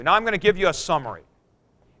Now I'm going to give you a summary.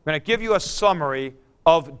 I'm going to give you a summary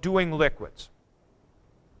of doing liquids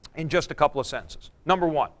in just a couple of sentences. Number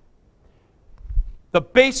one, the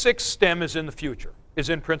basic stem is in the future, is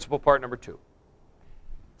in principal part number 2.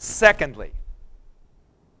 Secondly,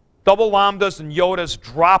 double lambdas and yodas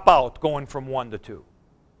drop out going from 1 to 2.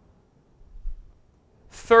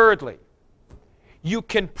 Thirdly, you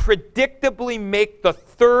can predictably make the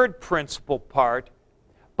third principal part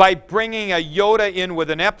by bringing a yoda in with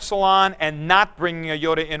an epsilon and not bringing a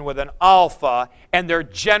yoda in with an alpha, and they're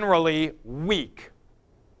generally weak.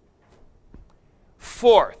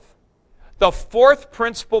 Fourth, the fourth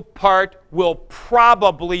principal part will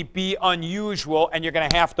probably be unusual, and you're going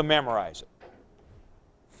to have to memorize it.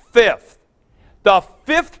 Fifth, the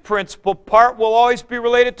fifth principal part will always be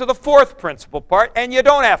related to the fourth principal part, and you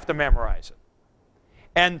don't have to memorize it.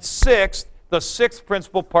 And sixth, the sixth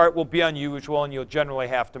principal part will be unusual, and you'll generally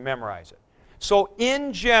have to memorize it. So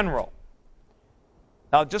in general,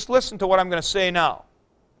 now just listen to what I'm going to say now.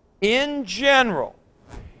 In general,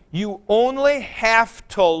 you only have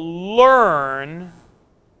to learn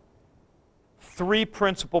 3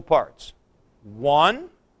 principal parts. 1,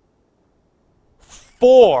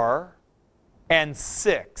 4, and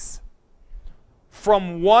 6.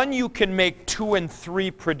 From 1, you can make 2 and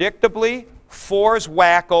 3 predictably. 4 is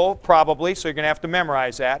wacko, probably, so you're going to have to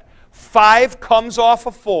memorize that. 5 comes off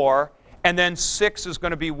of 4, and then 6 is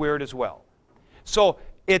going to be weird as well. So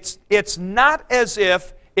it's not as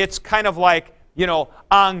if it's kind of like, you know,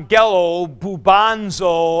 Angelo,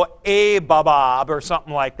 Bubanzo, Babab, or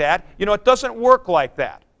something like that. You know, it doesn't work like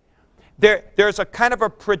that. There's a kind of a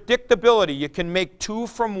predictability. You can make 2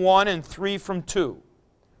 from 1 and 3 from 2.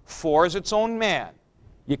 4 is its own man.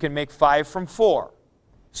 You can make 5 from 4.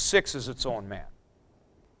 6 is its own man.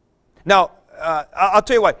 Now, I'll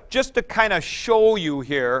tell you what, just to kind of show you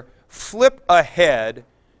here, flip ahead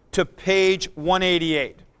to page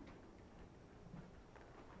 188.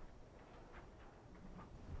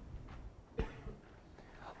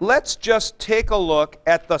 Let's just take a look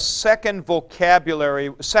at the second last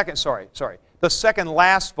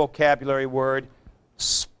vocabulary word,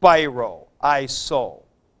 spiro, iso.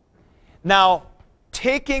 Now,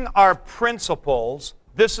 taking our principles,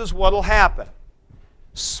 this is what will happen.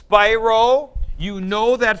 Spiro, you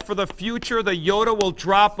know that for the future the yoda will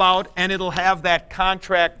drop out and it'll have that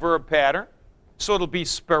contract verb pattern. So it'll be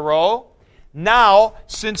spiro. Now,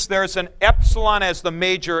 since there's an epsilon as the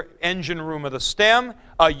major engine room of the stem,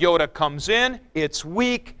 a yoda comes in, it's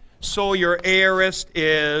weak, so your aorist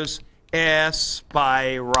is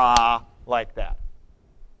espira, like that.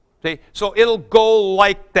 See? So it'll go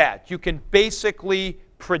like that. You can basically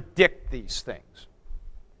predict these things.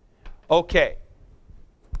 Okay.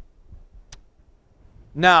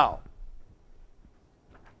 Now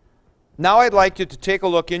I'd like you to take a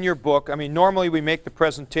look in your book. I mean, normally we make the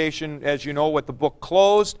presentation, as you know, with the book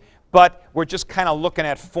closed, but we're just kind of looking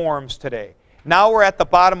at forms today. Now we're at the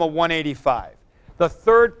bottom of 185, the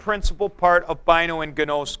third principal part of Bino and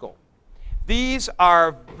Gnosko. These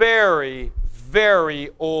are very,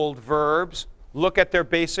 very old verbs. Look at their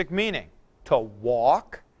basic meaning: to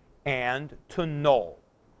walk and to know.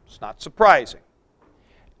 It's not surprising.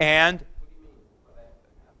 And,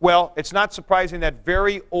 well, it's not surprising that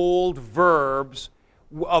very old verbs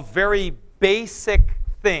of very basic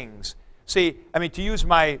things. See, I mean, to use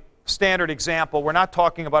my standard example, we're not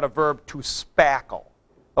talking about a verb to spackle,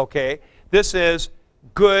 okay? This is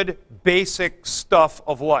good, basic stuff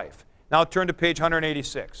of life. Now turn to page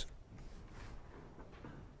 186.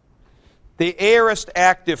 The aorist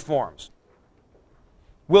active forms.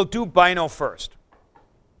 We'll do Bino first.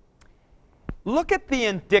 Look at the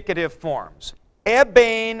indicative forms.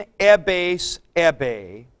 Ebein, ebes,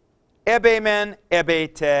 ebe. Ebemen,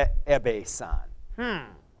 ebete, ebesan.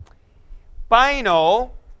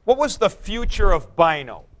 Bino, what was the future of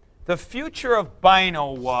Bino? The future of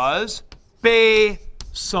Bino was be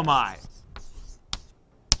samai.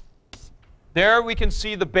 There we can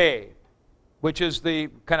see the be, which is the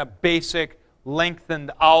kind of basic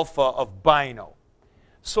lengthened alpha of Bino.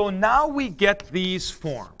 So now we get these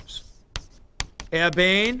forms.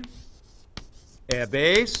 Ebein,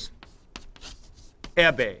 ebes,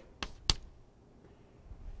 ebe.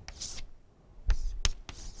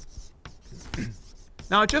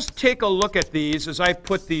 Now just take a look at these as I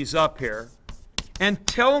put these up here and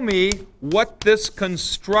tell me what this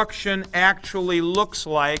construction actually looks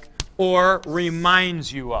like or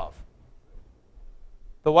reminds you of.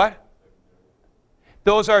 The what?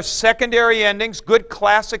 Those are secondary endings, good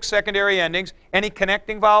classic secondary endings. Any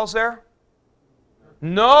connecting vowels there?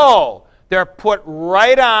 No. They're put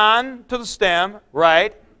right on to the stem,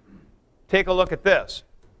 right? Take a look at this.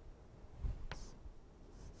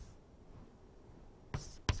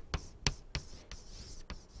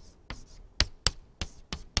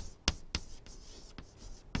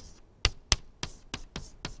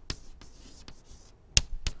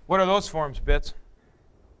 What are those forms, Bits?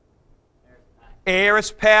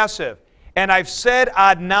 Aorist passive. And I've said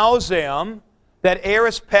ad nauseum that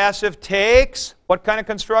aorist passive takes what kind of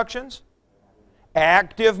constructions?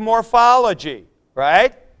 Active morphology,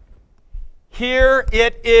 right? Here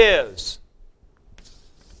it is.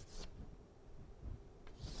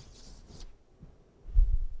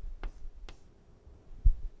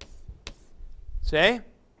 See?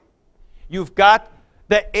 You've got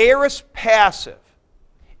the aorist passive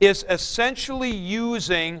is essentially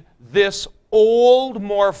using this old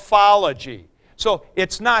morphology. So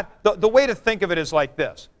it's not, the way to think of it is like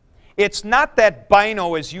this. It's not that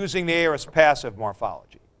Bino is using the aorist passive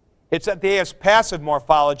morphology. It's that the aorist passive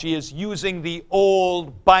morphology is using the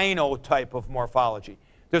old Bino type of morphology.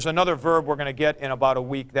 There's another verb we're going to get in about a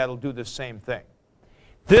week that'll do the same thing.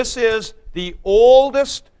 This is the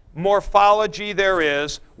oldest morphology there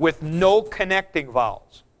is with no connecting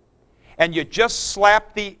vowels. And you just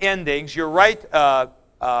slap the endings. You're right,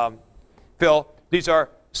 Phil. These are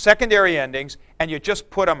secondary endings, and you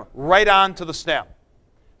just put them right onto the stem.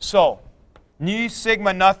 So, ni,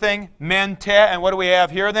 sigma, nothing, men, te, and what do we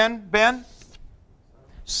have here then, Ben?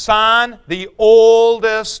 San, the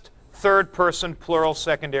oldest third-person plural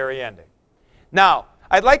secondary ending. Now,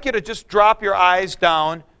 I'd like you to just drop your eyes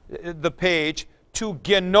down the page to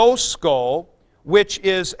gnosko, which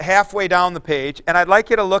is halfway down the page, and I'd like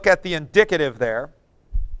you to look at the indicative there.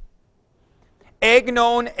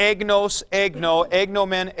 Egnon, egnos, egno,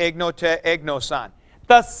 egnomen, egnote, egnosan.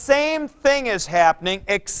 The same thing is happening,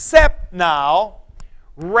 except now,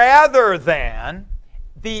 rather than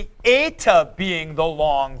the eta being the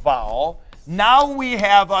long vowel, now we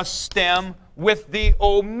have a stem with the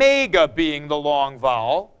omega being the long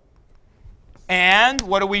vowel. And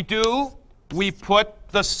what do? We put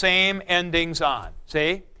the same endings on.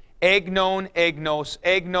 See? Egnon, egnos,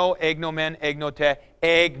 egno, egnomen, egnote,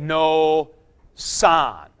 egnosan.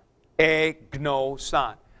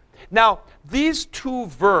 Egnosan. Now, these two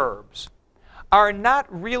verbs are not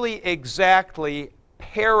really exactly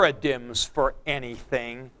paradigms for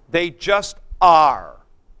anything. They just are.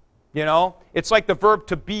 You know? It's like the verb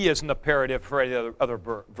to be isn't a paradigm for any other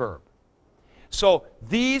verb. So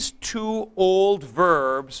these two old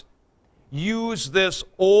verbs use this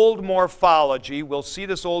old morphology. We'll see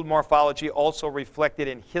this old morphology also reflected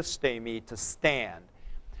in histemi, to stand.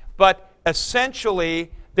 But essentially,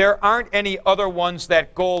 there aren't any other ones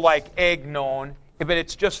that go like egnon, but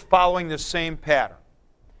it's just following the same pattern.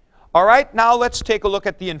 All right, now let's take a look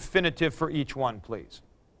at the infinitive for each one, please.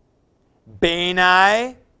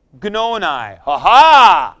 Benai, gnonai.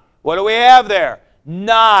 Ha-ha! What do we have there?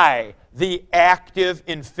 Nai, the active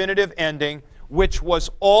infinitive ending, which was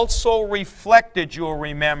also reflected, you'll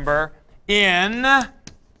remember, in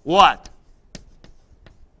what?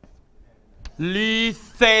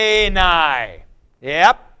 Lithenai.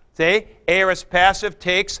 Yep. See? Aorist passive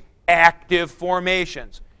takes active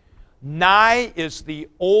formations. Nai is the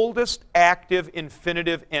oldest active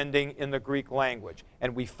infinitive ending in the Greek language.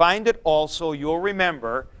 And we find it also, you'll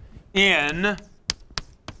remember, in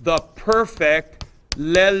the perfect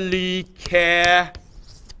lelikenai.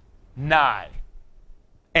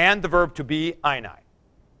 And the verb to be, einai.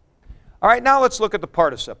 All right, now let's look at the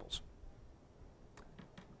participles.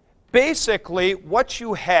 Basically, what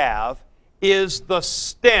you have is the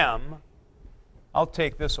stem. I'll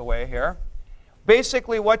take this away here.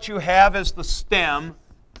 Basically, what you have is the stem,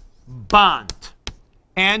 bant.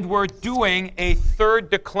 And we're doing a third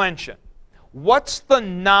declension. What's the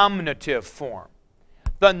nominative form?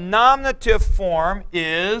 The nominative form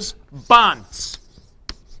is bants,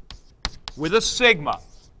 with a sigma.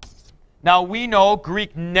 Now, we know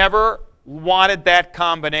Greek never wanted that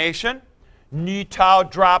combination.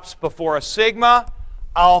 Nitau drops before a sigma.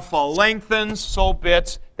 Alpha lengthens, so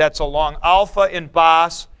bits. That's a long alpha in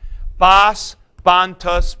bas. Bas,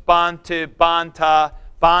 bantus, bante, banta,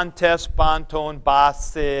 bantes, banton,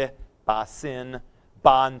 base, basin,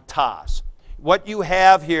 bantas. What you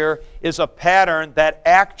have here is a pattern that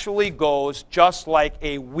actually goes just like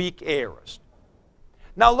a weak aorist.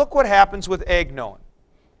 Now, look what happens with egnon.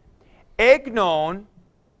 Egnon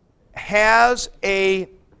has a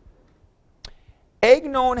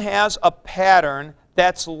pattern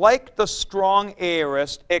that's like the strong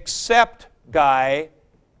aorist, except, Guy, I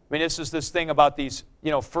mean, this is this thing about these,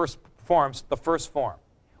 first forms, the first form,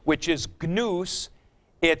 which is gnus.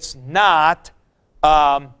 It's not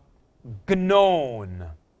gnon.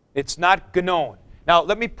 It's not gnon. Now,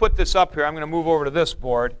 let me put this up here. I'm going to move over to this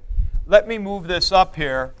board. Let me move this up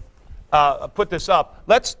here. Put this up.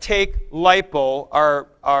 Let's take lipo,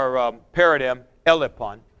 our paradigm,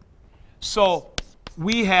 elipon. So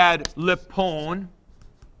we had lipon,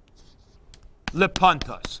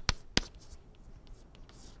 lipuntas.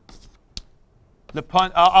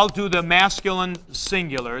 I'll do the masculine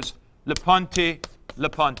singulars, lipunti,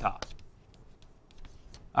 lipuntas.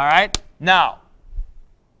 All right? Now,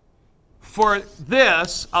 for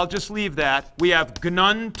this, I'll just leave that. We have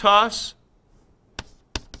gnuntas,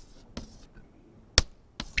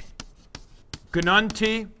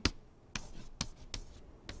 gnunti,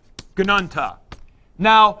 gnunta.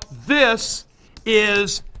 Now, this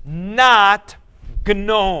is not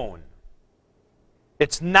gnon.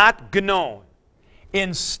 It's not gnon.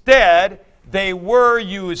 Instead, they were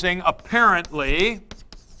using, apparently,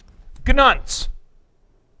 gnunts.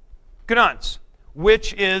 Gnunts,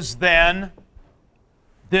 which is then,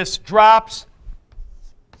 this drops,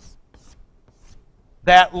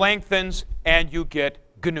 that lengthens, and you get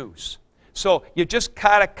gnus. So you just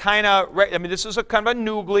gotta kind of, I mean, this is a kind of a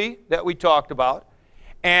nugly that we talked about,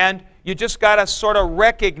 and you just gotta sort of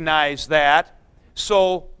recognize that.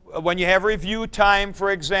 So when you have review time,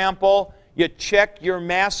 for example, you check your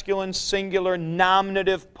masculine singular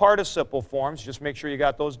nominative participle forms. Just make sure you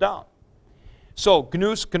got those down. So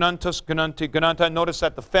gnus, gnuntus, gnunti, gnunta. Notice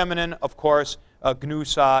that the feminine, of course,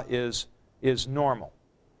 gnusa is normal.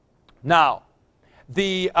 Now,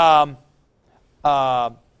 these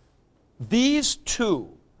two,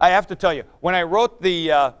 I have to tell you, when I wrote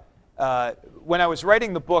when I was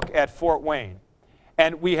writing the book at Fort Wayne,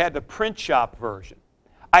 and we had the print shop version,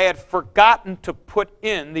 I had forgotten to put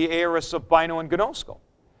in the aorist of Bino and Gnosko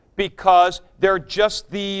because they're just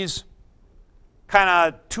these kind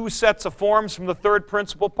of two sets of forms from the third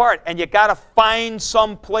principal part, and you got to find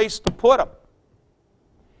some place to put them.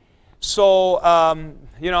 So,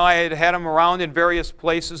 you know, I had them around in various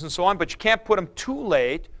places and so on, but you can't put them too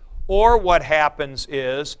late, or what happens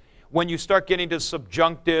is when you start getting to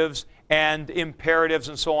subjunctives and imperatives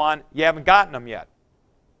and so on, you haven't gotten them yet.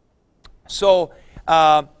 So,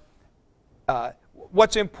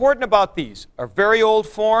 what's important about these are very old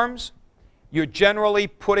forms. You're generally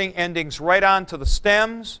putting endings right onto the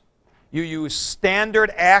stems. You use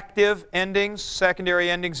standard active endings, secondary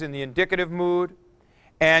endings in the indicative mood.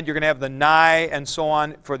 And you're going to have the nigh and so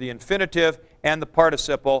on for the infinitive and the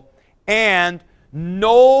participle. And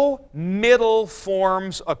no middle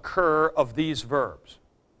forms occur of these verbs.